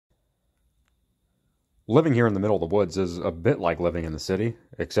Living here in the middle of the woods is a bit like living in the city,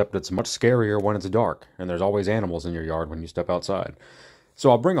 except it's much scarier when it's dark, and there's always animals in your yard when you step outside. So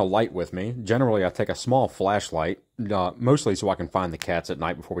I'll bring a light with me. Generally, I take a small flashlight, mostly so I can find the cats at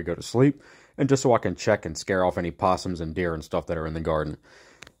night before we go to sleep, and just so I can check and scare off any possums and deer and stuff that are in the garden.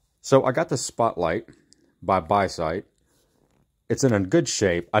 So I got this spotlight by BUYSIGHT. It's in a good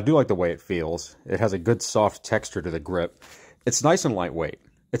shape. I do like the way it feels. It has a good soft texture to the grip. It's nice and lightweight.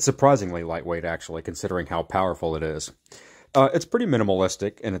 It's surprisingly lightweight, actually, considering how powerful it is. It's pretty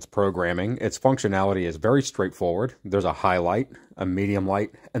minimalistic in its programming. Its functionality is very straightforward. There's a high light, a medium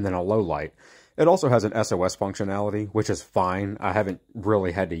light, and then a low light. It also has an SOS functionality, which is fine. I haven't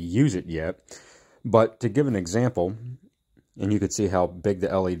really had to use it yet. But to give an example, and you can see how big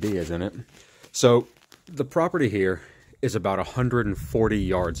the LED is in it. So the property here is about 140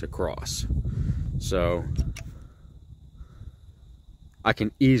 yards across. So I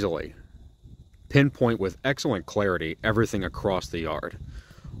can easily pinpoint with excellent clarity everything across the yard,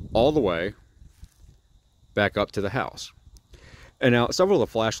 all the way back up to the house. And now several of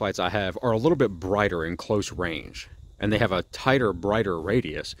the flashlights I have are a little bit brighter in close range, and they have a tighter, brighter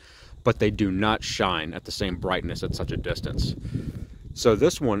radius, but they do not shine at the same brightness at such a distance. So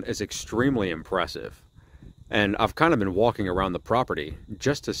this one is extremely impressive. And I've kind of been walking around the property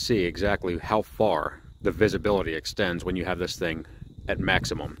just to see exactly how far the visibility extends when you have this thing at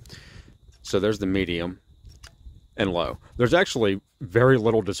maximum. So there's the medium and low. There's actually very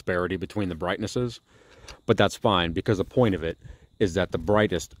little disparity between the brightnesses, but that's fine because the point of it is that the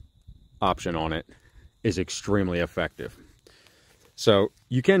brightest option on it is extremely effective. So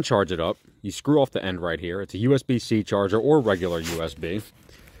you can charge it up. You screw off the end right here. It's a USB-C charger or regular USB.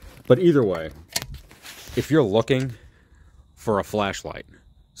 But either way, if you're looking for a flashlight,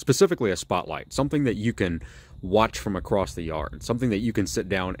 specifically a spotlight, something that you can watch from across the yard, something that you can sit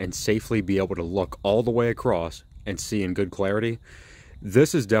down and safely be able to look all the way across and see in good clarity,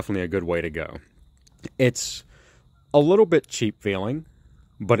 this is definitely a good way to go. It's a little bit cheap feeling,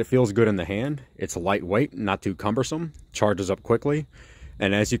 but it feels good in the hand. It's lightweight, not too cumbersome, charges up quickly,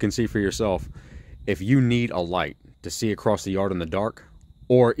 and as you can see for yourself, if you need a light to see across the yard in the dark,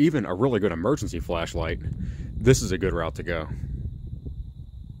 or even a really good emergency flashlight, this is a good route to go.